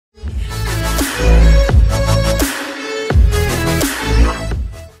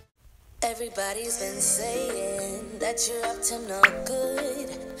Everybody's been saying that you're up to no good.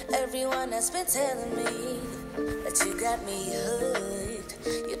 Everyone has been telling me that you got me hooked.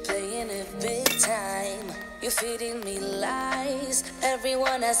 You're playing it big time. You're feeding me lies.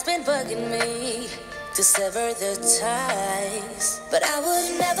 Everyone has been bugging me to sever the ties, but I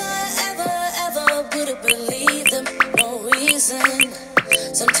would never, ever, ever would have believed them. No reason.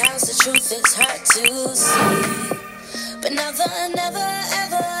 Sometimes the truth is hard to see. But never, never,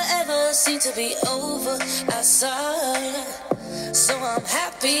 ever, ever seem to be over. I saw her, so I'm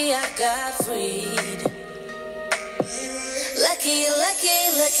happy I got freed. Lucky, lucky,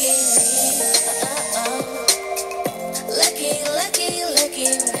 lucky me. Lucky, lucky, lucky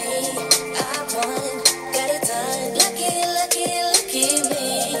me. I won, got it done. Lucky, lucky, lucky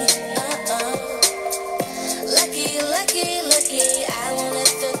me. Lucky, lucky, lucky. I won't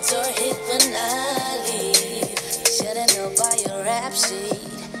let the door hit when I leave. Should've known by your rap sheet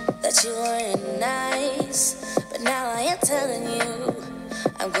that you weren't nice, but now I am telling you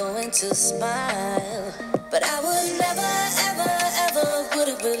I'm going to smile. But I would never, ever, ever would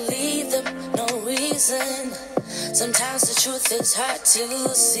have believed them. No reason. Sometimes the truth is hard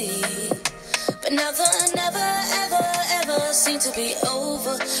to see, but never, never, ever, ever seem to be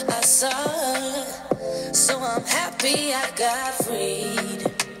over. I saw her, so I'm happy I got freed.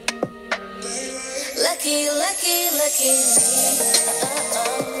 Lucky, lucky, lucky me.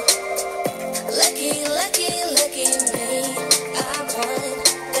 Lucky, lucky, lucky me. I won,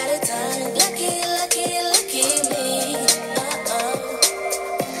 got it done. Lucky, lucky, lucky me.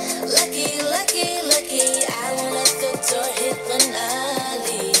 Lucky, lucky, lucky. I won't let the door hit when I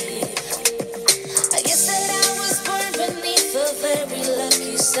leave. I guess that I was born beneath a very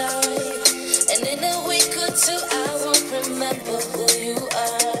lucky star, and in a week or two I won't remember who you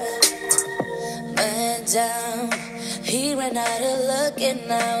are. Man down, he ran out of luck and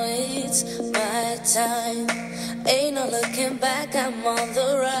now it's my time. Ain't no looking back, I'm on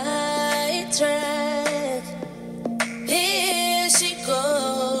the right track. Here she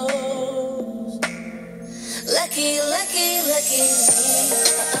goes. Lucky, lucky, lucky me.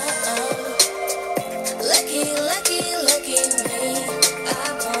 Lucky, lucky, lucky me. I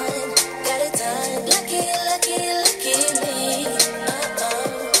won, got it done. Lucky, lucky, lucky me.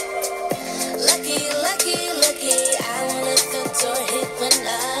 Lucky, lucky, lucky. I won't let the door hit when I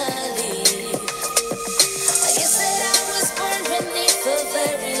leave. I guess that I was born beneath a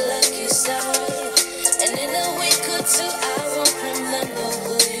very lucky star, and in a week or two I won't remember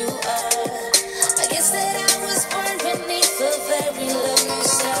who you are. I guess that I was born beneath a very lucky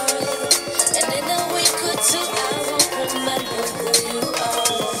star, and in a week or two I won't remember who you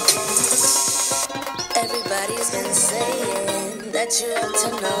are. Everybody's been saying that you're up to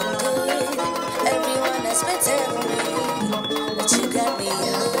no good. Everyone has been telling me that you got me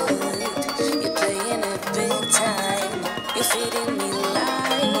hooked. You're playing it big time. You're feeding me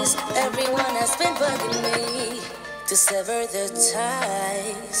lies. Everyone has been bugging me to sever the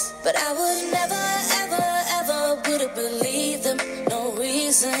ties, but I would never, ever, ever would have believed them. No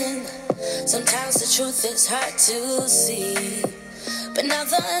reason. Sometimes the truth is hard to see, but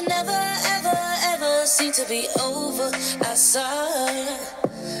never, never, ever, ever seem to be over. I saw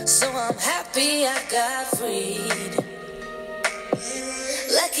her, so I'm happy I got freed.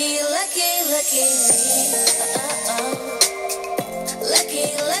 Lucky, lucky, lucky me. Lucky,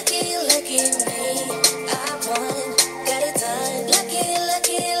 lucky, lucky me. I won, got it done. Lucky,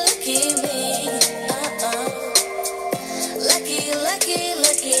 lucky, lucky me. Lucky, lucky,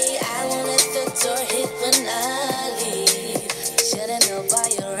 lucky. I won't let the door hit when I leave. Should've known by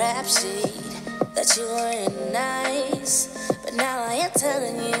your rap sheet that you weren't nice, but now I am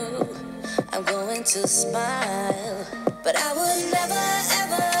telling you I'm going to smile. But I would never,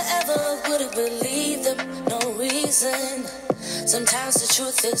 ever, ever would have believed them. No reason. Sometimes the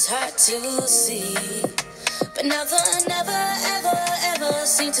truth is hard to see, but never, never, ever, ever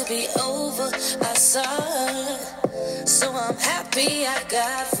seem to be over. I saw her, so I'm happy I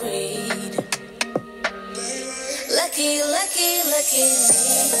got freed. Lucky, lucky, lucky me.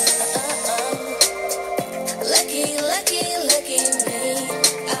 Lucky, lucky, lucky me.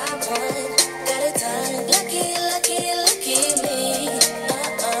 I won, got it done. Lucky, lucky, lucky me.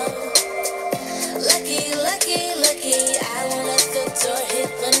 Lucky, lucky, lucky. I won't let the door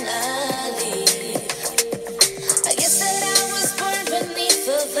hit when I leave. I guess that I was born beneath a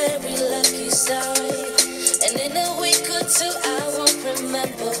very lucky star, and in a week or two I won't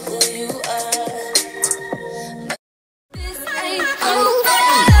remember who you are.